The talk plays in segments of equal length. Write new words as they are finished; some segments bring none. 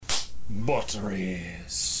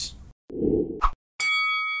Batteries.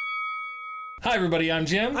 Hi everybody, I'm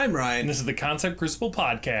Jim. I'm Ryan. And this is the Concept Crucible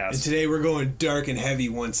Podcast. And today we're going dark and heavy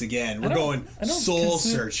once again. We're going soul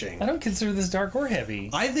searching. I don't consider this dark or heavy.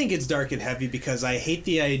 I think it's dark and heavy because I hate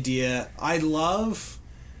the idea. I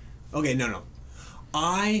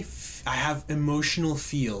have emotional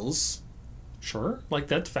feels. Sure, like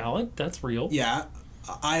that's valid. That's real. Yeah.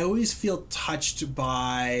 I always feel touched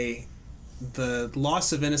by the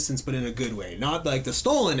loss of innocence, but in a good way. Not like the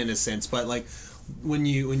stolen innocence, but like when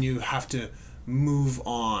you have to move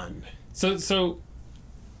on. So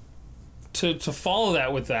to follow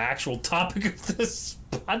that with the actual topic of this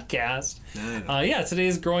podcast, today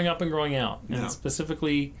is growing up and growing out, and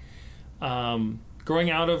specifically growing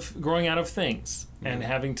out of things and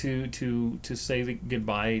having to say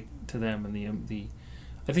goodbye to them, and the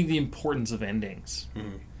I think the importance of endings.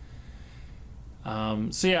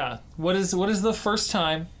 What is the first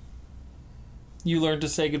time you learned to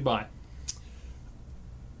say goodbye?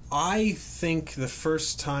 I think the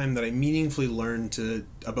first time that I meaningfully learned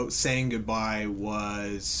about saying goodbye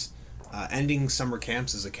was ending summer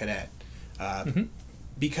camps as a cadet.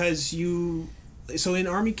 Because so in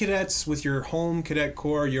Army cadets, with your home cadet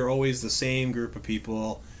corps, you're always the same group of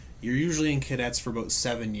people. You're usually in cadets for about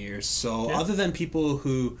 7 years. So other than people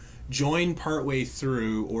who join partway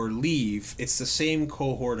through or leave, it's the same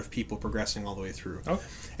cohort of people progressing all the way through. Okay.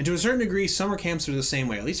 And to a certain degree, summer camps are the same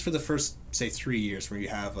way, at least for the first, say, 3 years, where you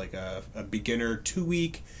have like a beginner 2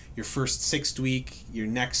 week, your first 6th week, your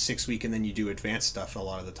next 6th week, and then you do advanced stuff a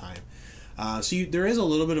lot of the time. There is a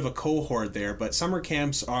little bit of a cohort there, but summer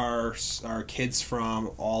camps are kids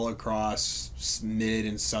from all across mid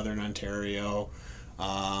and southern Ontario.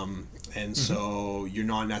 So you're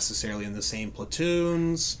not necessarily in the same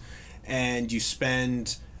platoons, and you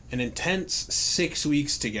spend an intense 6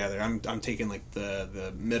 weeks together. I'm taking like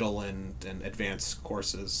the middle and advanced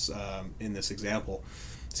courses in this example.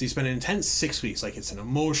 So you spend an intense 6 weeks. Like, it's an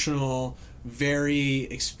emotional, very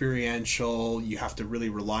experiential. You have to really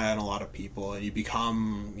rely on a lot of people, and you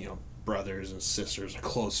become, brothers and sisters,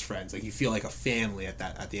 close friends. Like, you feel like a family at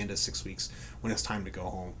the end of 6 weeks when it's time to go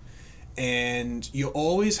home. And you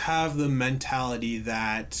always have the mentality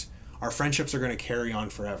that our friendships are going to carry on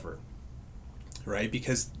forever, right?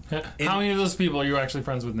 Because how many of those people are you actually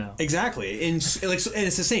friends with now? Exactly. And it's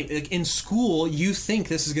the same. Like, in school, you think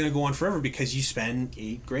this is going to go on forever because you spend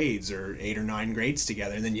 8 grades or 8 or 9 grades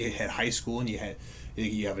together, and then you hit high school and you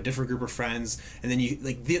have a different group of friends, and then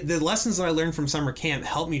the lessons that I learned from summer camp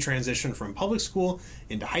helped me transition from public school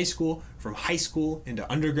into high school, from high school into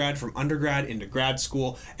undergrad, from undergrad into grad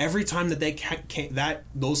school. Every time that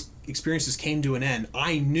those experiences came to an end,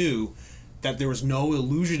 I knew that there was no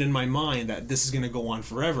illusion in my mind that this is going to go on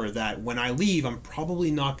forever, that when I leave, I'm probably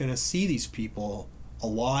not going to see these people a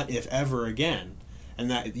lot, if ever, again, and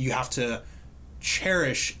that you have to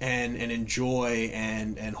cherish and enjoy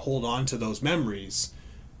and hold on to those memories,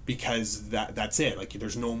 because that's it. Like,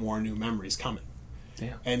 there's no more new memories coming.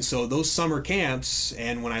 Yeah. And so those summer camps,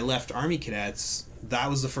 and when I left Army cadets, that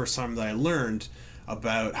was the first time that I learned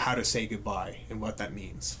about how to say goodbye and what that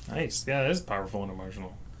means. Nice. Yeah, that is powerful and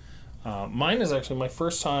emotional. Mine is actually my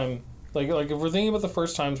first time, like if we're thinking about the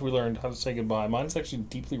first times we learned how to say goodbye, mine's actually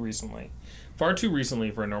deeply recently. Far too recently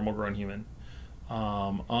for a normal grown human.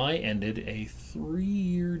 I ended a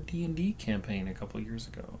 3-year D&D campaign a couple years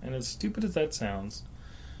ago. And as stupid as that sounds,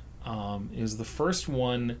 it was the first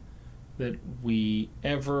one that we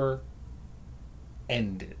ever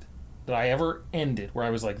ended. That I ever ended, where I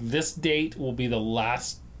was like, this date will be the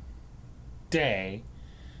last day,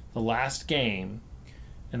 the last game,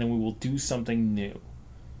 and then we will do something new.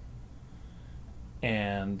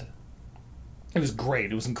 And it was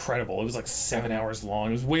great. It was incredible. It was like 7 hours long.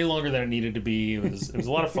 It was way longer than it needed to be. It was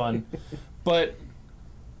a lot of fun. But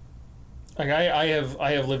like I have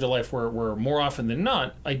lived a life where more often than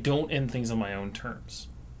not, I don't end things on my own terms.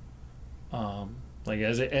 Like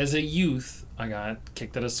as a youth, I got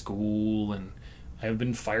kicked out of school, and I have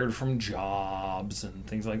been fired from jobs and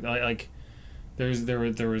things like that. Like there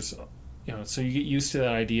was so you get used to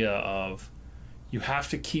that idea of you have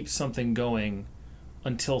to keep something going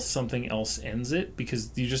until something else ends it,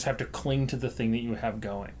 because you just have to cling to the thing that you have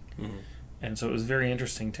going. Mm-hmm. And so it was very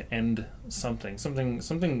interesting to end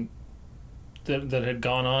something that had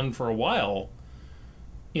gone on for a while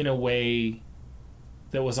in a way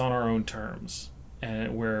that was on our own terms,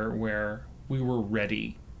 and where we were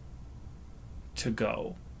ready to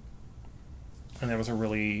go. And that was a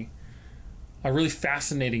really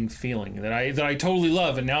fascinating feeling that I totally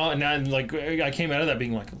love. And now like I came out of that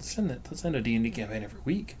being like, let's end a D&D campaign every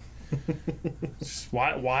week. Just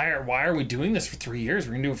why are we doing this for 3 years?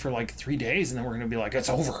 We're gonna do it for like 3 days, and then we're gonna be like, it's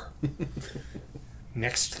over.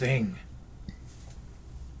 Next thing.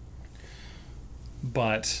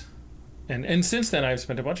 But, and since then, I've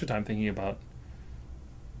spent a bunch of time thinking about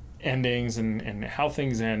endings and how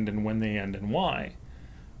things end and when they end and why.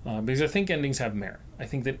 Because I think endings have merit. I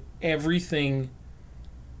think that everything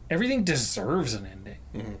deserves an ending.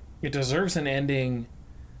 Mm-hmm. It deserves an ending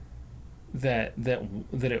that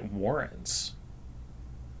it warrants.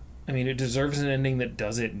 I mean, it deserves an ending that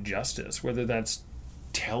does it justice, whether that's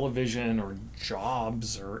television or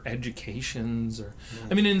jobs or educations or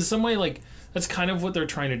I mean, in some way, like, that's kind of what they're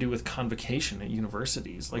trying to do with convocation at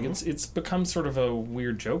universities. Like, it's become sort of a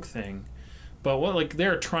weird joke thing, but what, like,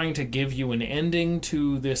 they're trying to give you an ending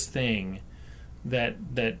to this thing that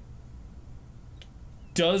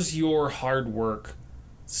does your hard work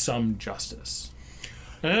some justice.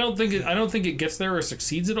 And I don't think it gets there or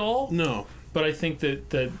succeeds at all. No, but I think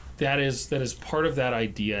that is part of that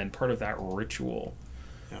idea and part of that ritual.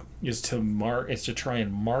 Yeah. Is to try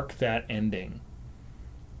and mark that ending.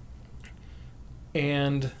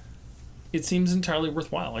 And it seems entirely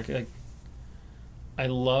worthwhile. Like I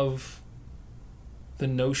love the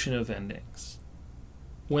notion of endings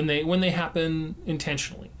when they happen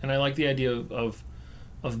intentionally, and I like the idea of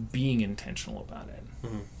being intentional about it.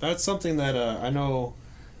 Mm-hmm. That's something that I know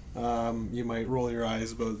you might roll your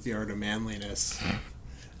eyes about The Art of Manliness.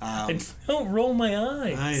 I don't roll my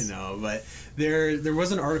eyes. I know, but there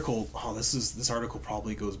was an article. Oh, this article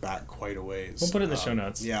probably goes back quite a ways. We'll put it in the show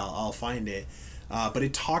notes. Yeah, I'll find it. But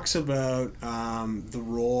it talks about the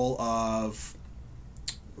role of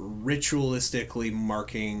ritualistically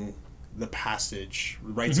marking the passage,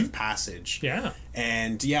 rites of passage. Yeah.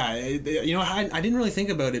 And yeah, I didn't really think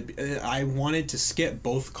about it. I wanted to skip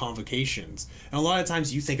both convocations. And a lot of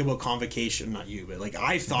times you think about convocation, not you, but like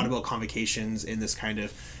I've thought about convocations in this kind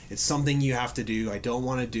of, it's something you have to do. I don't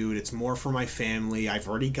want to do it. It's more for my family. I've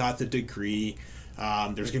already got the degree.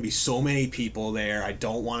 There's going to be so many people there. I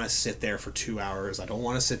don't want to sit there for 2 hours. I don't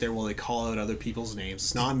want to sit there while they call out other people's names.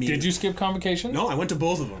 It's not me. Did you skip convocation? No, I went to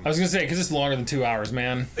both of them. I was going to say, because it's longer than 2 hours,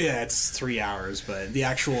 man. Yeah, it's 3 hours, but the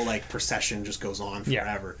actual like procession just goes on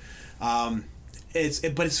forever. Yeah.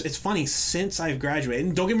 It's funny, since I've graduated,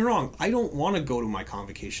 and don't get me wrong, I don't want to go to my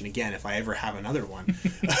convocation again if I ever have another one.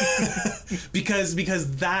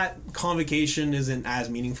 because that convocation isn't as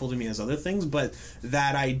meaningful to me as other things, but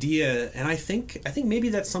that idea, and I think maybe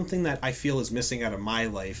that's something that I feel is missing out of my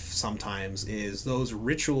life sometimes, is those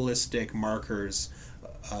ritualistic markers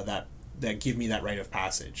that give me that rite of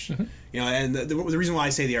passage. Mm-hmm. And the reason why I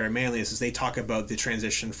say The Art of Manliness is they talk about the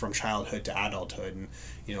transition from childhood to adulthood, and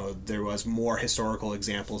there was more historical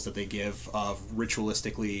examples that they give of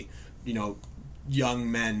ritualistically,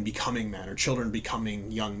 young men becoming men or children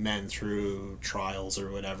becoming young men through trials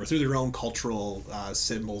or whatever, through their own cultural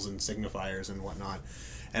symbols and signifiers and whatnot.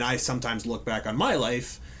 And I sometimes look back on my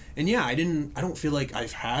life, and yeah, I don't feel like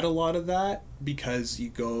I've had a lot of that, because you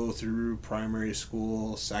go through primary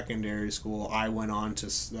school, secondary school. I went on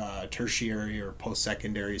to tertiary or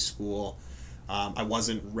post-secondary school. I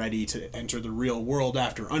wasn't ready to enter the real world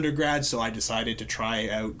after undergrad, so I decided to try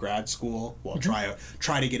out grad school. Well,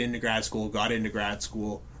 try to get into grad school, got into grad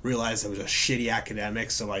school, realized I was a shitty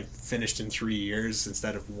academic, so I finished in 3 years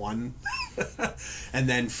instead of 1, and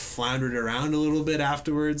then floundered around a little bit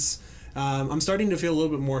afterwards. I'm starting to feel a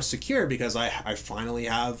little bit more secure because I finally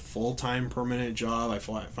have full-time permanent job. I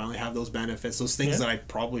finally have those benefits, those things that I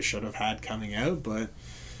probably should have had coming out, but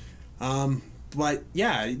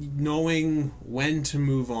yeah, knowing when to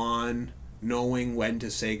move on, knowing when to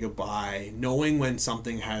say goodbye, knowing when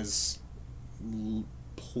something has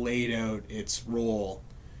played out its role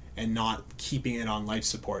and not keeping it on life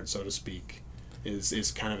support, so to speak,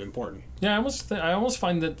 is kind of important. Yeah, I almost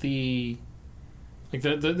find that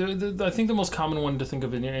I think the most common one to think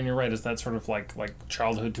of, and you're right, is that sort of like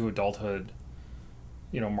childhood to adulthood,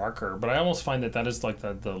 marker. But I almost find that is like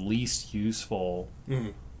the least useful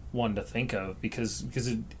one to think of, because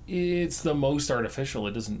it's the most artificial.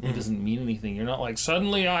 It doesn't mean anything. You're not like,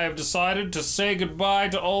 suddenly I have decided to say goodbye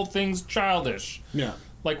to all things childish. Yeah.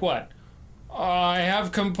 Like what? I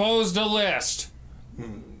have composed a list.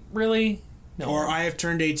 Really? No. Or I have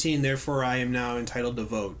turned 18, therefore I am now entitled to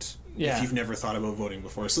vote. Yeah. If you've never thought about voting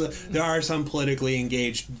before. So there are some politically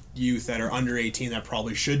engaged youth that are under 18 that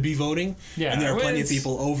probably should be voting. Yeah. And there are plenty of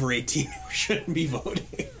people over 18 who shouldn't be voting.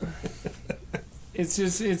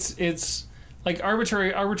 It's like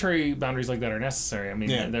arbitrary boundaries like that are necessary. I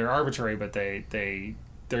mean, they're arbitrary, but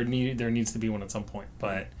there needs to be one at some point.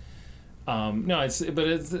 But it's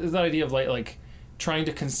that idea of like trying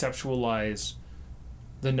to conceptualize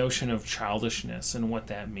the notion of childishness and what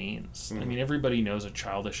that means. I mean, everybody knows a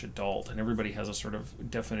childish adult, and everybody has a sort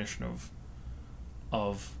of definition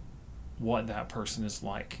of what that person is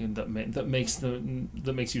like, and that makes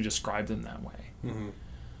you describe them that way.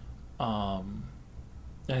 And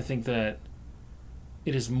I think that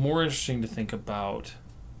it is more interesting to think about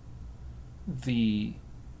the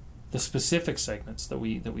specific segments that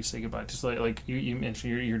we say goodbye to. So like you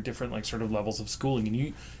mentioned your different like sort of levels of schooling,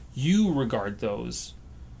 and you regard those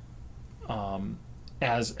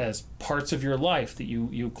as parts of your life that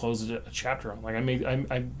you close a chapter on. Like I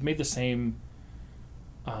made the same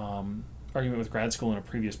argument with grad school in a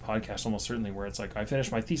previous podcast, almost certainly, where it's like I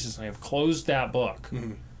finished my thesis and I have closed that book,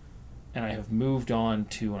 and I have moved on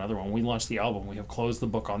to another one. We launched the album, we have closed the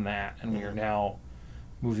book on that, and we are now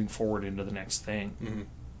moving forward into the next thing.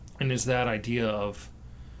 And it's that idea of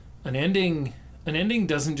an ending. An ending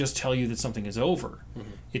doesn't just tell you that something is over.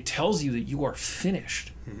 It tells you that you are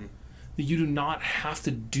finished. That you do not have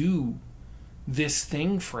to do this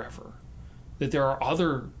thing forever. That there are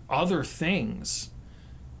other things.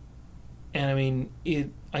 And I mean,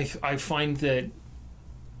 I find that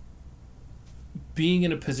being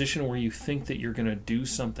in a position where you think that you're going to do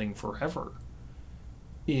something forever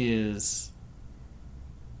is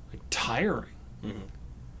like tiring.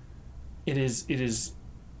 It is,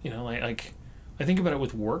 you know, like I think about it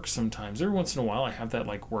with work sometimes. Every once in a while I have that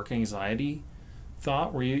like work anxiety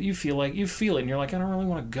thought where you feel it and you're like, I don't really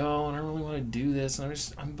want to go and I don't really want to do this, and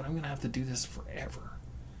but I'm going to have to do this forever.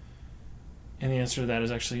 And the answer to that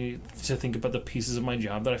is actually to think about the pieces of my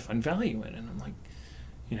job that I find value in, and I'm like,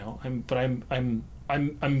 you know, I am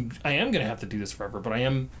going to have to do this forever, but I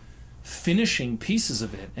am finishing pieces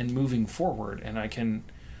of it and moving forward, and I can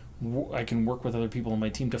work with other people on my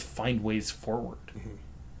team to find ways forward.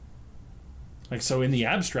 Like, so in the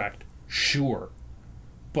abstract, sure,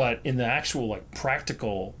 but in the actual like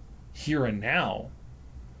practical here and now,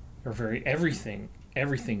 everything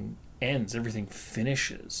ends, everything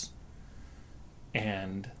finishes.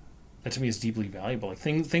 And that to me is deeply valuable. Like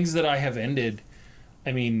things that I have ended.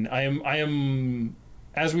 I mean, I am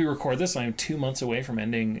as we record this, I am 2 months away from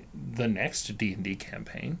ending the next D&D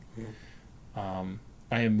campaign.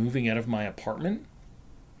 I am moving out of my apartment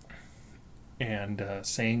and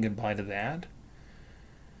saying goodbye to that.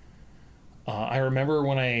 I remember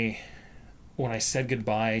when I said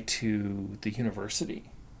goodbye to the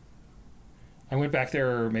university. I went back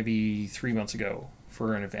there maybe 3 months ago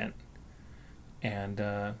for an event. And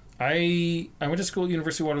I went to school at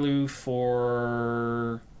University of Waterloo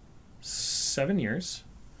for 7 years.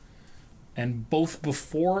 And both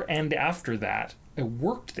before and after that, I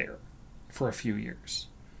worked there for a few years.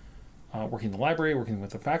 Working in the library, working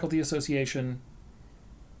with the faculty association.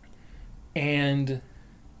 And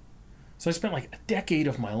so I spent like a decade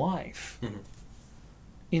of my life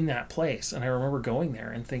in that place. And I remember going there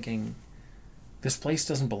and thinking, this place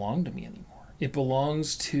doesn't belong to me anymore. It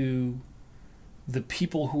belongs to the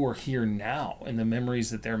people who are here now and the memories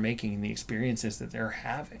that they're making and the experiences that they're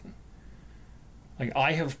having. Like,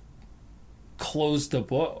 I have closed the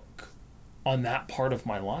book on that part of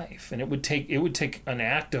my life, and it would take an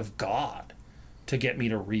act of God to get me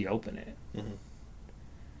to reopen it.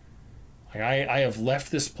 Like, I have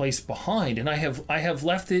left this place behind, and I have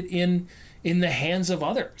left it in the hands of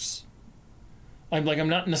others. I'm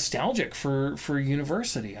not nostalgic for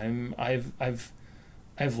university. I've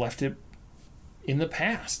left it in the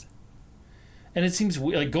past. And it seems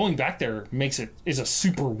like going back there is a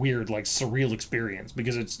super weird, like, surreal experience,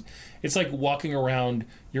 because it's like walking around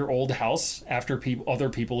your old house after other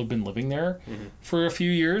people have been living there for a few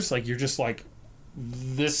years. Like, you're just like,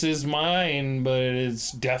 this is mine, but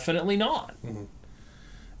it's definitely not.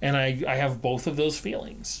 And I have both of those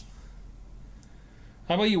feelings.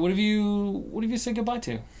 How about you? What have you said goodbye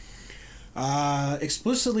to?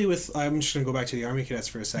 Explicitly I'm just going to go back to the Army Cadets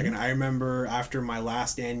for a second. I remember after my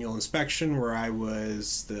last annual inspection, where I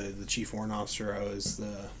was the chief warrant officer, I was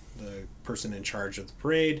the person in charge of the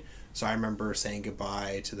parade. So I remember saying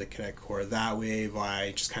goodbye to the Cadet Corps that way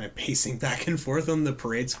by just kind of pacing back and forth on the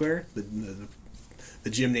parade square, the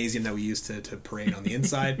gymnasium that we used to parade on the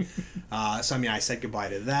inside. So I mean, I said goodbye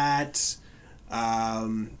to that.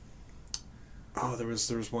 There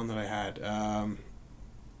was one that I had.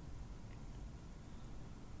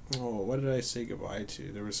 What did I say goodbye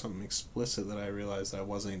to? There was something explicit that I realized I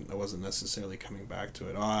wasn't necessarily coming back to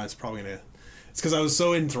it. It's probably it's because I was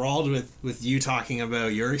so enthralled with you talking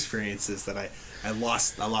about your experiences that I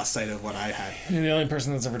lost sight of what I had. You're the only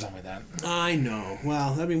person that's ever told me that. I know.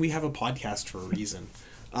 Well, I mean, we have a podcast for a reason.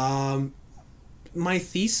 my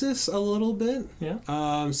thesis a little bit.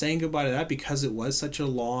 Yeah. Saying goodbye to that because it was such a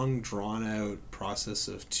long, drawn out process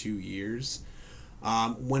of 2 years.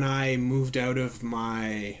 When I moved out of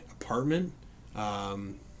my apartment,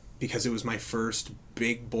 because it was my first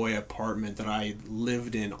big boy apartment that I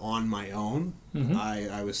lived in on my own,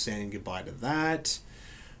 I was saying goodbye to that.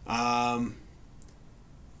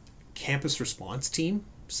 Campus response team,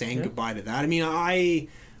 saying goodbye to that. I mean, I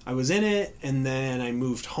was in it, and then I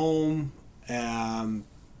moved home.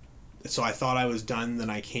 So I thought I was done. Then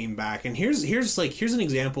I came back, and here's an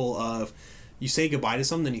example of you say goodbye to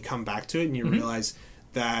something, then you come back to it, and you realize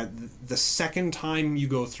that the second time you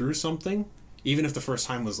go through something, even if the first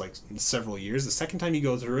time was like several years, the second time you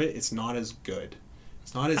go through it, it's not as good.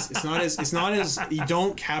 It's not as you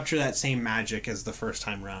don't capture that same magic as the first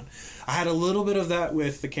time around. I had a little bit of that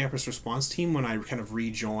with the campus response team when I kind of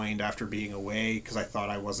rejoined after being away because I thought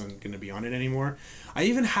I wasn't going to be on it anymore. I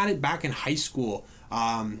even had it back in high school.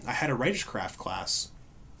 I had a writer's craft class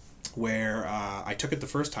where I took it the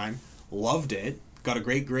first time, loved it, got a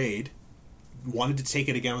great grade, wanted to take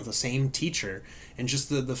it again with the same teacher, and just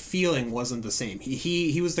the feeling wasn't the same.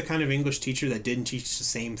 He was the kind of English teacher that didn't teach the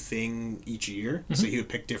same thing each year, so he would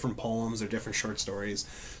pick different poems or different short stories.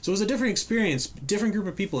 So it was a different experience, different group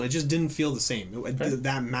of people, and it just didn't feel the same.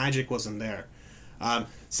 That magic wasn't there.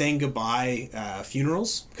 Saying goodbye,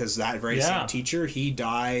 funerals, because that very same teacher, he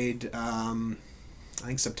died, I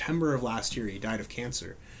think September of last year, he died of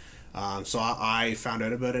cancer. So I found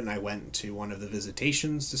out about it, and I went to one of the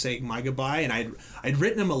visitations to say my goodbye, and I'd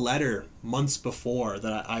written him a letter months before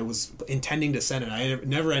that I was intending to send it. I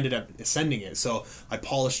never ended up sending it, so I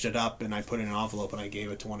polished it up and I put it in an envelope and I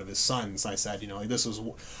gave it to one of his sons. I said,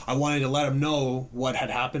 I wanted to let him know what had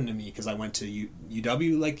happened to me because I went to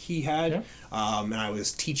UW like he had, and I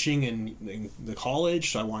was teaching in the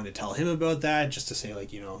college, so I wanted to tell him about that, just to say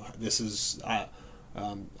this is.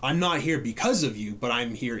 I'm not here because of you, but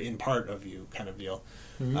I'm here in part of you, kind of deal.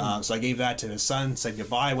 So I gave that to his son, said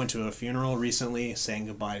goodbye. I went to a funeral recently, saying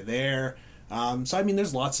goodbye there. So I mean,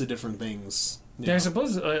 there's lots of different things. I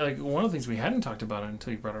suppose like one of the things we hadn't talked about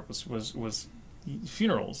until you brought up was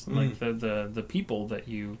funerals, like the people that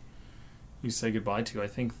you say goodbye to. I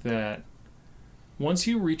think that once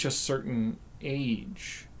you reach a certain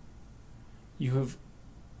age, you have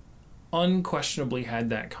unquestionably had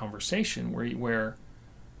that conversation where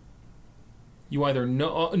you either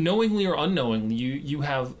knowingly or unknowingly you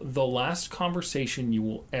have the last conversation you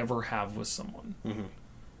will ever have with someone.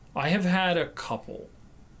 I have had a couple,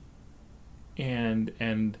 and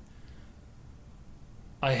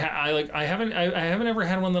I haven't ever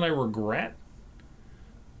had one that I regret,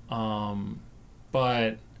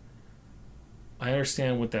 but I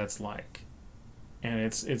understand what that's like. And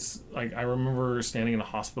it's like I remember standing in a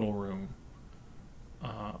hospital room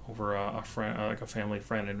over a friend, like a family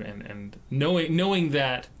friend, and knowing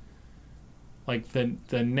that like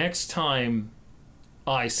the next time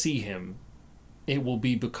I see him, it will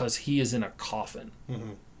be because he is in a coffin,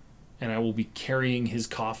 and I will be carrying his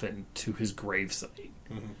coffin to his gravesite.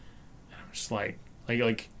 And I'm just like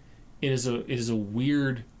it is a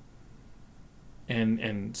weird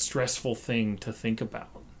and stressful thing to think about.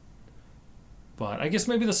 But I guess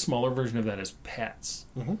maybe the smaller version of that is pets.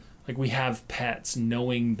 Like we have pets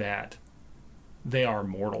knowing that they are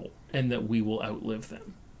mortal and that we will outlive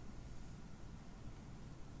them.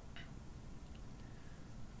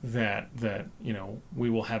 That we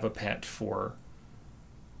will have a pet for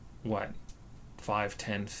what, 5,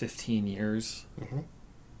 10, 15 years.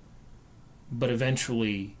 But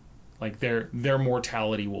eventually like their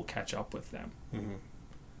mortality will catch up with them.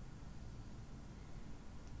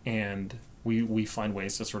 And we find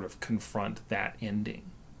ways to sort of confront that ending.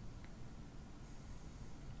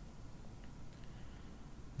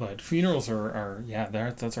 But funerals are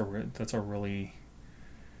that's a really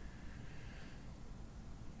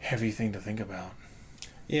heavy thing to think about.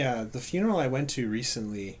 Yeah, the funeral I went to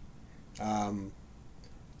recently,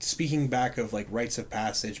 speaking back of like rites of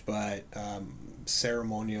passage, but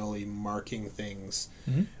ceremonially marking things.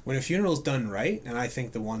 When a funeral is done right, and I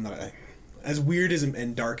think the one that as weird as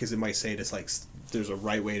and dark as it might say, it's like there's a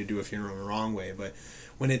right way to do a funeral and a wrong way, but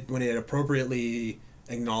when it appropriately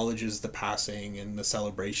acknowledges the passing and the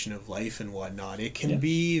celebration of life and whatnot, it can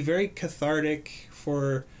be very cathartic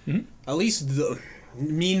for at least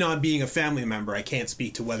me not being a family member. I can't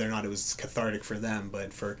speak to whether or not it was cathartic for them,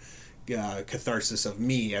 but for catharsis of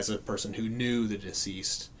me as a person who knew the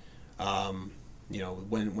deceased,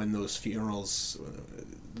 when those funerals,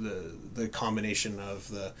 the combination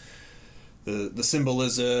of the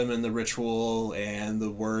symbolism and the ritual and the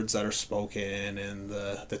words that are spoken and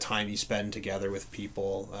the time you spend together with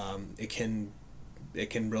people, it can it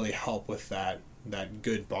can really help with that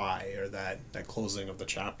goodbye or that closing of the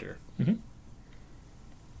chapter. Mm-hmm.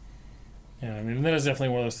 Yeah, I mean, that is definitely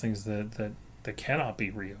one of those things that cannot be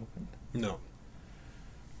reopened. No.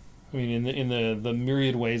 I mean, in the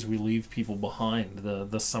myriad ways we leave people behind,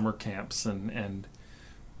 the summer camps and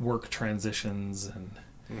work transitions, and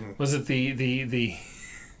was it the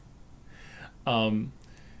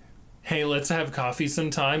hey, let's have coffee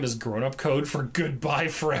sometime is grown-up code for goodbye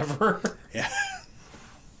forever. Yeah.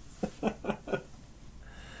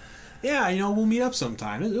 Yeah, we'll meet up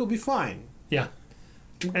sometime. It'll be fine. Yeah.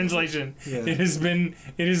 Translation. Yeah. It has been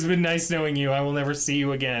nice knowing you. I will never see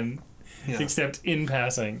you again. Yeah. Except in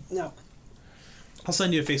passing. No. I'll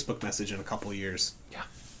send you a Facebook message in a couple of years. Yeah.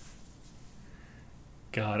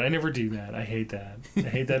 God, I never do that. I hate that. I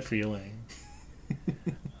hate that feeling.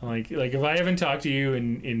 Like if I haven't talked to you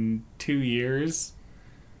in 2 years,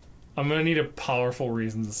 I'm gonna need a powerful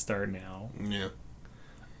reason to start now. Yeah.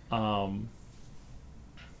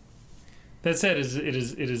 That said, it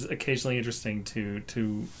is occasionally interesting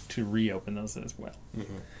to reopen those as well.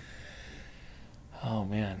 Mm-hmm. Oh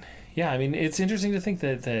man, yeah. I mean, it's interesting to think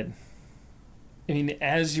that I mean,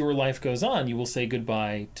 as your life goes on, you will say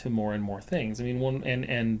goodbye to more and more things. I mean,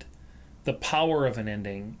 and the power of an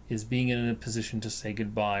ending is being in a position to say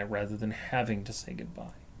goodbye rather than having to say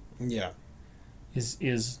goodbye. Yeah.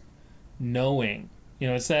 Is knowing.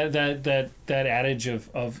 It's that adage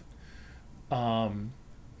of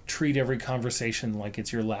treat every conversation like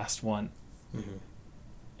it's your last one. Mm-hmm.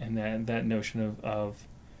 And that notion of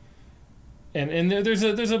and there's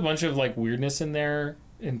a bunch of like weirdness in there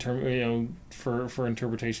in term for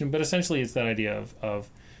interpretation, but essentially it's that idea of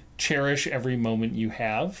cherish every moment you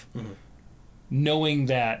have, knowing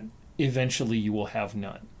that eventually you will have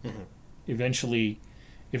none. Eventually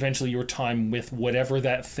your time with whatever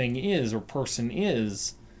that thing is or person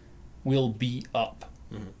is will be up.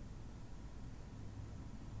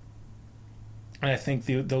 And I think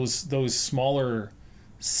those smaller,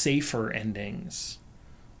 safer endings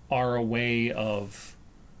are a way of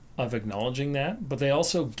acknowledging that, but they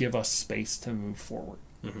also give us space to move forward.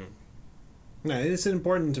 No, it's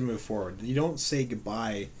important to move forward. You don't say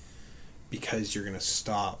goodbye because you're going to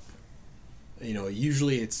stop.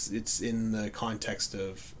 Usually it's in the context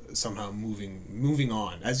of somehow moving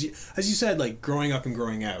on. As you said, like growing up and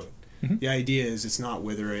growing out. Mm-hmm. The idea is it's not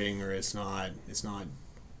withering or it's not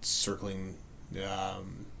circling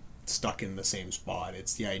stuck in the same spot.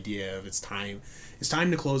 It's the idea of it's time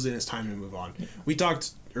to close it, it's time to move on. Yeah. We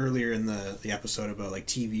talked earlier in the episode about like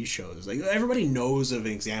TV shows. Like everybody knows of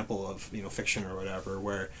an example of fiction or whatever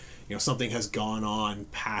where something has gone on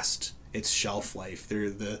past its shelf life.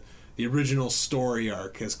 The original story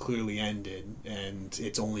arc has clearly ended and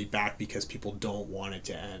it's only back because people don't want it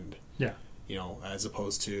to end. Yeah. As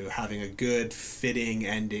opposed to having a good fitting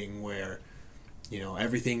ending where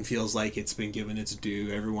everything feels like it's been given its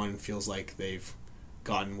due. Everyone feels like they've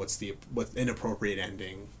gotten what's an appropriate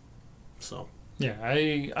ending. So yeah,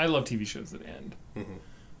 I love TV shows that end.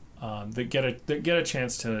 That get a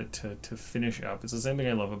chance to finish up. It's the same thing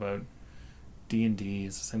I love about D&D.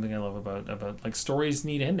 It's the same thing I love about like stories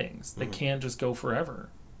need endings. They can't just go forever.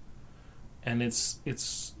 And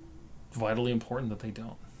it's vitally important that they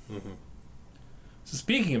don't. So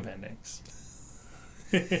speaking of endings.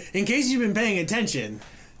 In case you've been paying attention,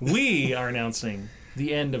 we are announcing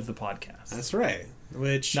the end of the podcast. That's right.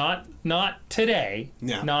 Which not today.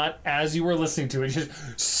 No. Not as you were listening to it.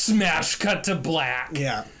 Just smash cut to black.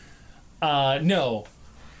 Yeah. No.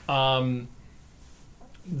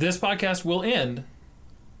 This podcast will end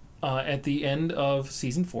at the end of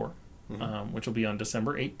season 4, which will be on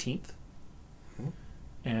December 18th.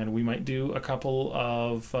 And we might do a couple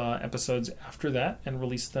of episodes after that and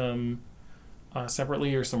release them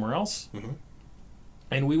separately or somewhere else.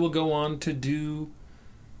 And we will go on to do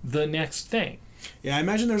the next thing. Yeah, I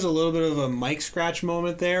imagine there's a little bit of a mic scratch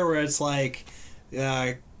moment there where it's like,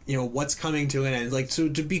 what's coming to an end. Like, so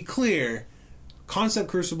to be clear, Concept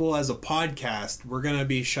Crucible as a podcast, we're going to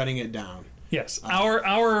be shutting it down. Yes.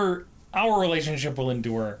 Our relationship will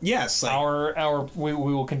endure. Yes. Like, we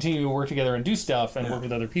will continue to work together and do stuff and work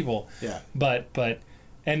with other people. Yeah. But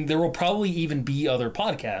and there will probably even be other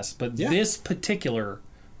podcasts, but this particular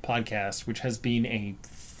podcast, which has been a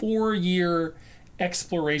 4-year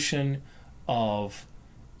exploration of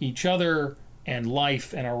each other and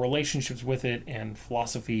life and our relationships with it and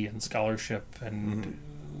philosophy and scholarship and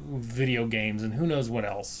video games and who knows what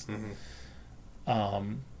else,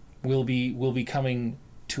 will be coming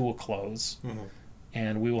to a close.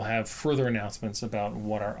 And we will have further announcements about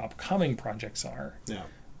what our upcoming projects are. Yeah.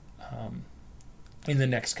 in the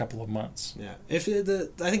next couple of months. Yeah, I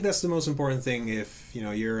think that's the most important thing. If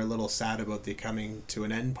you're a little sad about the coming to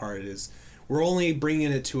an end part, is we're only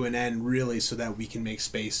bringing it to an end really so that we can make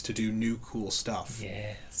space to do new cool stuff.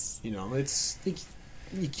 Yes. It's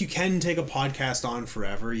you can take a podcast on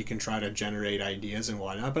forever. You can try to generate ideas and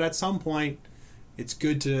whatnot, but at some point, it's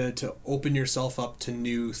good to open yourself up to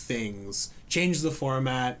new things. Change the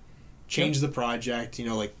format, change the project.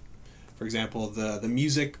 Like for example, the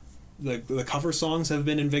music. The cover songs have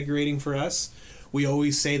been invigorating for us. We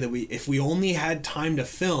always say that if we only had time to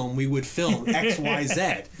film, we would film X, Y,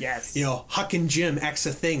 Z. Yes. Huck and Jim X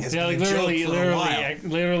a thing has been a literally, joke for a while.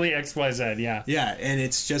 Literally X, Y, Z. Yeah. Yeah, and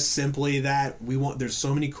it's just simply that there's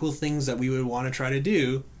so many cool things that we would want to try to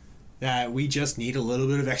do that we just need a little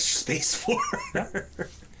bit of extra space for. Yeah.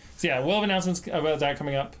 So yeah, we'll have announcements about that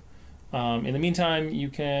coming up. In the meantime, you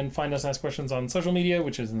can find us, ask questions on social media,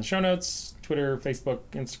 which is in the show notes, Twitter, Facebook,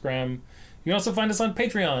 Instagram. You can also find us on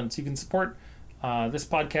Patreon, so you can support this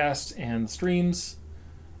podcast and the streams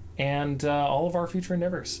and all of our future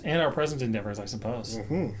endeavors and our present endeavors, I suppose.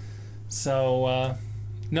 Mm-hmm. So,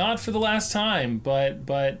 not for the last time,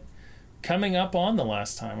 but coming up on the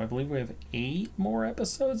last time. I believe we have 8 more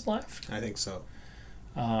episodes left. I think so.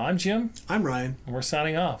 I'm Jim. I'm Ryan. And we're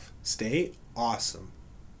signing off. Stay awesome.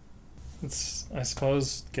 Let's, I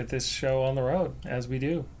suppose, get this show on the road, as we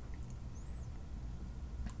do.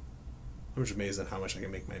 I'm just amazed at how much I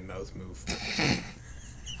can make my mouth move. I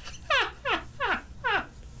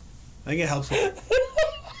think it helps with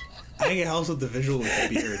the visual with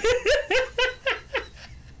the beard.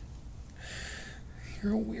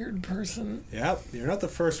 You're a weird person. Yep, you're not the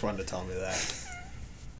first one to tell me that.